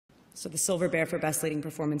So the Silver Bear for Best Leading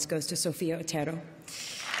Performance goes to Sofía Otero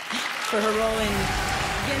for her role in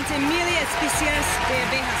 20,000 especies de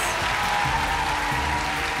abejas.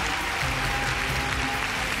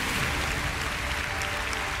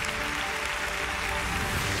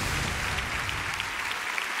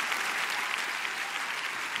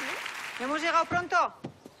 ¿Hemos llegado pronto?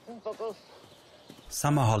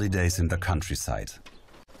 Summer holidays in the countryside.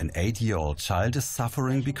 An 8-year-old child is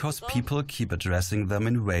suffering because people keep addressing them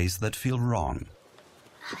in ways that feel wrong.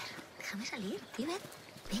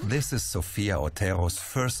 This is Sofía Otero's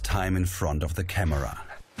first time in front of the camera,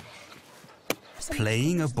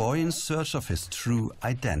 playing a boy in search of his true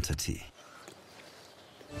identity.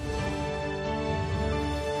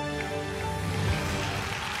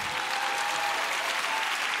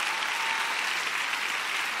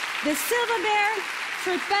 The Silver Bear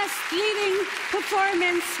for Best Leading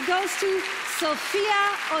Performance goes to Sofía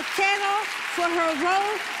Otero for her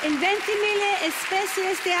role in 20,000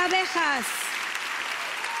 especies de abejas.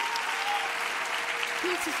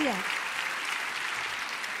 Sofía.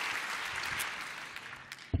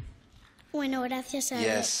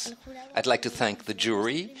 Yes, I'd like to thank the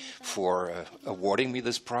jury for awarding me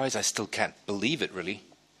this prize. I still can't believe it, really.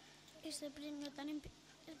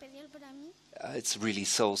 It's really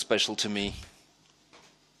so special to me.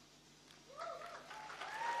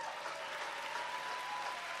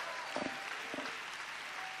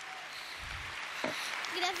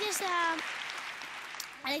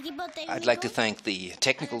 I'd like to thank the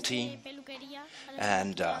technical team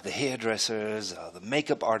and the hairdressers, the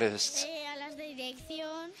makeup artists,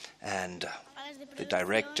 and the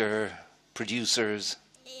director, producers.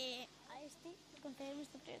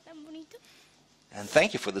 And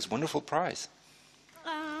thank you for this wonderful prize.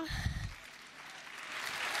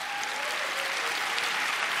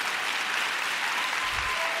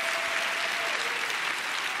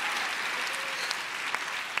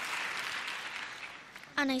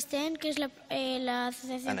 Ana Sten, que es la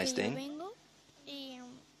asociación que yo vengo, y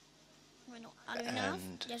bueno, a Leonaz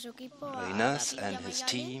y a su equipo, Leonaz and his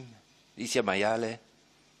team, Licia Mayale,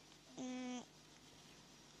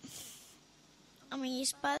 a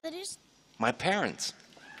mis padres, my parents,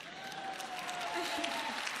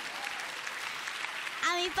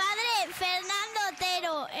 a mi padre Fernando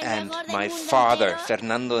Otero, el and mejor del my mundo father, entero.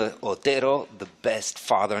 Fernando Otero, the best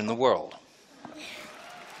father in the world.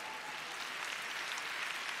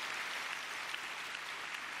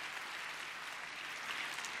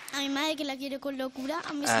 A mi madre, que la quiero con locura,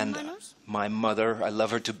 a mis And hermanos, my mother, I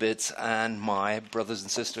love her to bits, and my brothers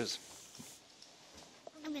and sisters,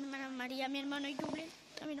 a mi hermana María, a mi hermano Yule,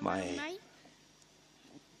 a mi hermano My- Unai,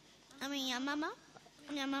 a mi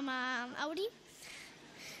mamá Auri,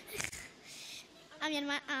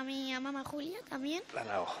 a mi mamá Julia también, I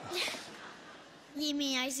know. y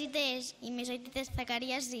mis aitites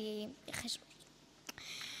Zacarías y Jesús.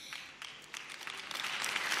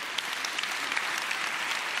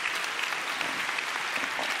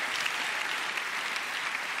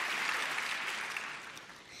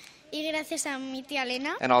 Y gracias a mi tía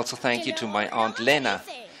Elena. And also thank you to my Aunt Lena,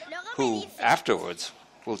 who afterwards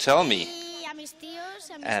will tell me, Y a mis tíos,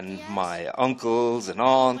 a mis and tías. my uncles and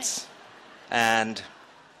aunts, and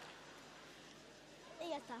Y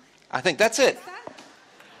ya está. I think that's it.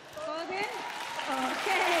 All good?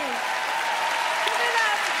 Okay. Give it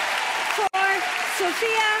up for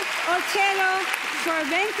Sofía Otero for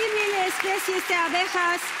 20,000 especies de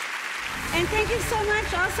abejas. And thank you so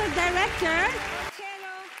much also, director